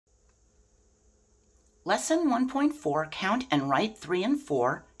Lesson 1.4, Count and Write 3 and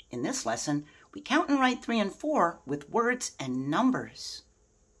 4. In this lesson, we count and write 3 and 4 with words and numbers.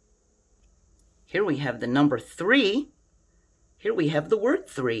 Here we have the number 3. Here we have the word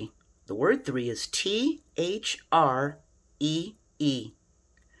 3. The word 3 is T-H-R-E-E.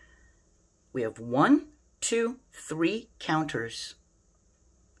 We have 1, 2, 3 counters.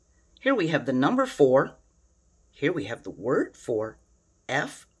 Here we have the number 4. Here we have the word 4.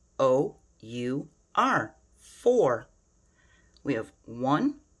 F-O-U-R. 4. We have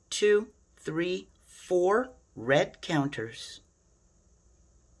 1, 2, 3, 4 red counters.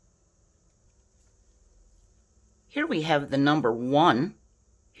 Here we have the number 1.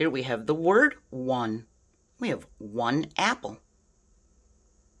 Here we have the word 1. We have 1 apple.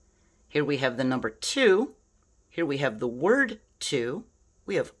 Here we have the number 2. Here we have the word 2.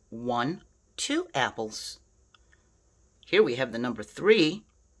 We have 1, 2 apples. Here we have the number 3.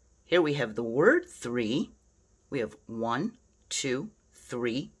 Here we have the word 3. We have 1, 2,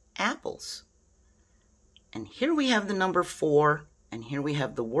 3 apples. And here we have the number 4. And here we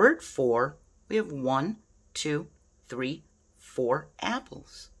have the word 4. We have 1, 2, 3, 4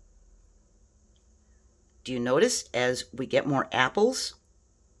 apples. Do you notice as we get more apples,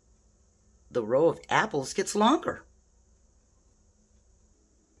 the row of apples gets longer?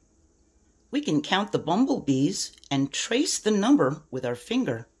 We can count the bumblebees and trace the number with our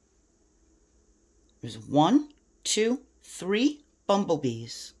finger. There's 1, 2, 3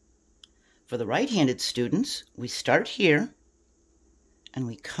 bumblebees. For the right-handed students, we start here and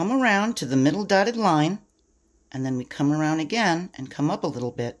we come around to the middle dotted line, and then we come around again and come up a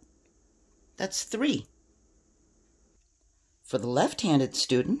little bit. That's 3. For the left-handed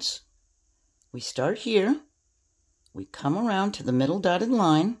students, we start here, we come around to the middle dotted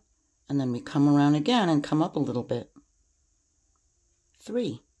line, and then we come around again and come up a little bit.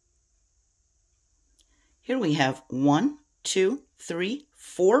 3. Here we have 1, 2, 3,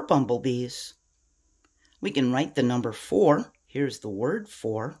 4 bumblebees. We can write the number 4. Here's the word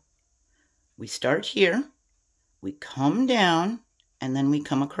 4. We start here, we come down, and then we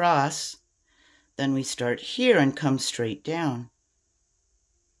come across. Then we start here and come straight down.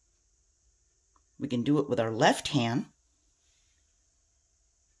 We can do it with our left hand.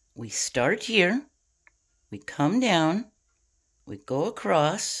 We start here, we come down, we go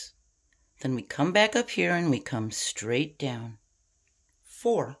across, then we come back up here and we come straight down.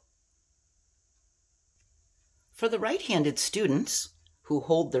 4. For the right-handed students who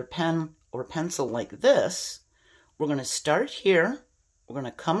hold their pen or pencil like this, we're going to start here, we're going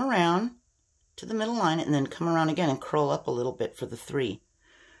to come around to the middle line and then come around again and curl up a little bit for the 3.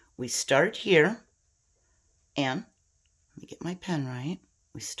 We start here and, let me get my pen right,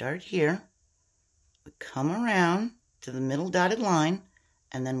 we start here, we come around to the middle dotted line,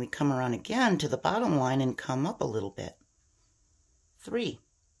 and then we come around again to the bottom line and come up a little bit. 3.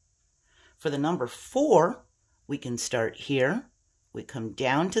 For the number 4, we can start here, we come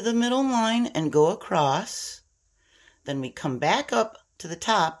down to the middle line and go across, then we come back up to the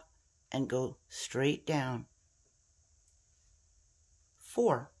top and go straight down.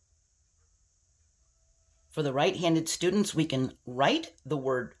 4. For the right-handed students, we can write the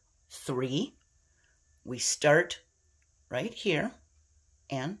word 3. We start right here,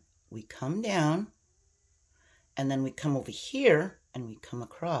 and we come down, and then we come over here, and we come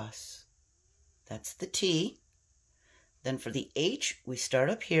across. That's the T. Then for the H, we start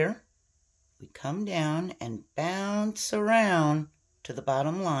up here, we come down and bounce around to the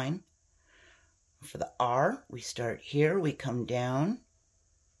bottom line. For the R, we start here, we come down,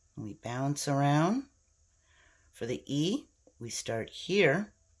 and we bounce around. For the E, we start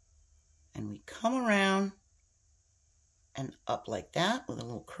here, and we come around and up like that with a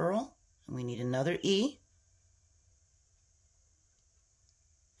little curl, and we need another E.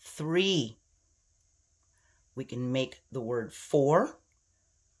 3. We can make the word 4.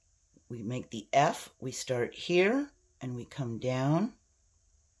 We make the F, we start here, and we come down,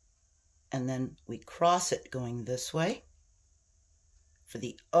 and then we cross it going this way. For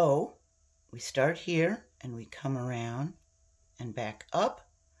the O, we start here, and we come around and back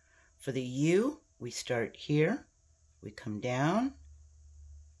up. For the U, we start here, we come down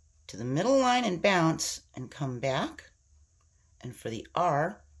to the middle line and bounce and come back. And for the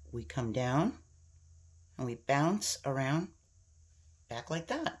R, we come down and we bounce around back like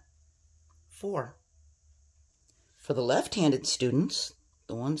that. 4. For the left-handed students,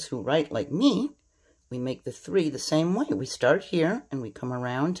 the ones who write like me, we make the 3 the same way. We start here and we come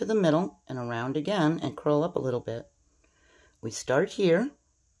around to the middle and around again and curl up a little bit. We start here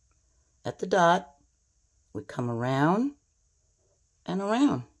at the dot, we come around and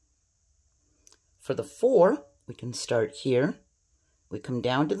around. For the 4, we can start here. We come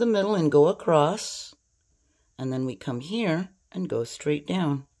down to the middle and go across, and then we come here and go straight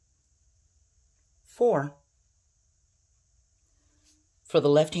down. 4. For the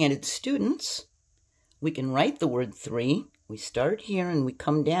left-handed students, we can write the word 3. We start here and we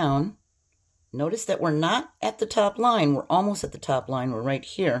come down. Notice that we're not at the top line. We're almost at the top line. We're right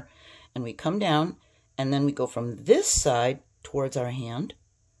here. And we come down, and then we go from this side towards our hand.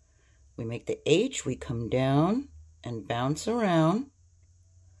 We make the H. We come down and bounce around.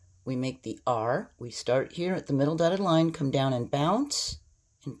 We make the R. We start here at the middle dotted line, come down and bounce,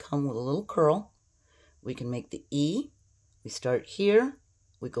 and come with a little curl. We can make the E. We start here.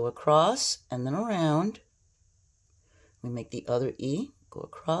 We go across and then around. We make the other E, go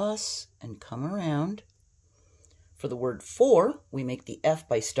across and come around. For the word 4, we make the F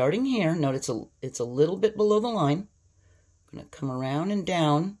by starting here. Note it's a little bit below the line. I'm going to come around and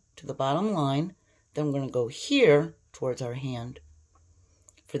down to the bottom line. Then we're going to go here towards our hand.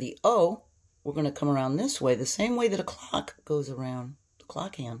 For the O, we're going to come around this way, the same way that a clock goes around the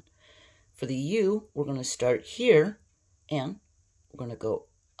clock hand. For the U, we're going to start here, and we're going to go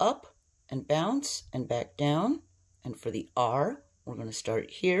up and bounce and back down. And for the R, we're going to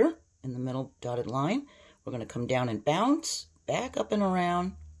start here in the middle dotted line. We're going to come down and bounce, back up and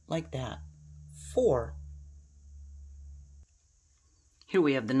around like that. 4. Here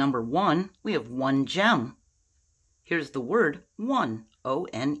we have the number 1. We have 1 gem. Here's the word 1,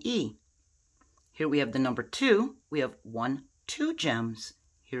 O-N-E. Here we have the number 2. We have 1, 2 gems.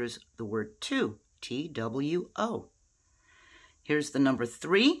 Here's the word 2, T-W-O. Here's the number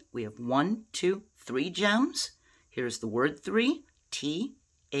 3. We have 1, 2, 3 gems. Here's the word 3, T-H-R-E-E.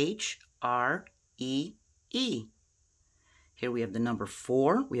 Here we have the number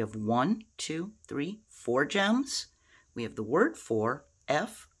 4. We have 1, 2, 3, 4 gems. We have the word 4,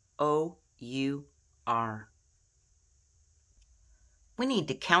 F-O-U-R. We need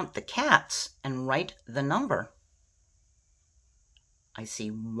to count the cats and write the number. I see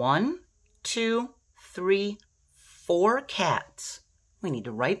 1, 2, 3, 4 cats. We need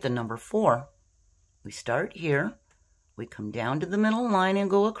to write the number 4. We start here, we come down to the middle line and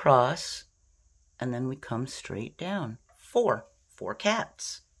go across, and then we come straight down. 4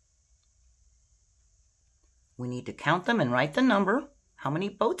 cats. We need to count them and write the number. How many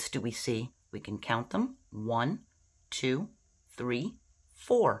boats do we see? We can count them. 1, 2, 3,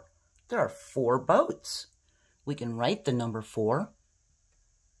 4. There are 4 boats. We can write the number 4.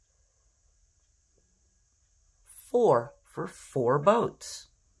 4 for 4 boats.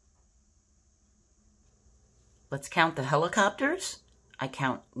 Let's count the helicopters. I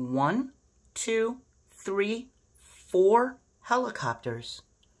count 1, 2, 3, 4 helicopters.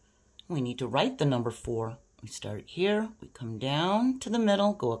 We need to write the number 4. We start here, we come down to the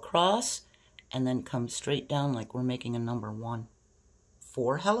middle, go across, and then come straight down like we're making a number 1.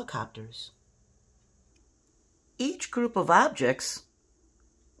 4 helicopters. Each group of objects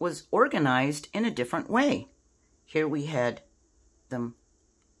was organized in a different way. Here we had them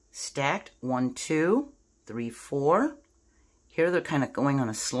stacked 1, 2, 3, 4. Here they're kind of going on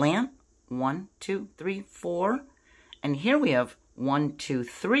a slant. 1, 2, 3, 4. And here we have 1, 2,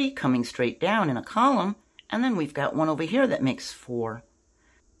 3 coming straight down in a column. And then we've got one over here that makes 4.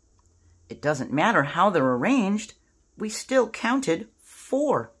 It doesn't matter how they're arranged. We still counted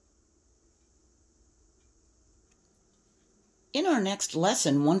 4. In our next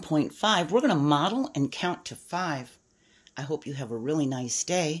lesson, 1.5, we're going to model and count to 5. I hope you have a really nice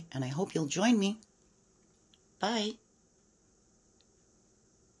day, and I hope you'll join me. Bye.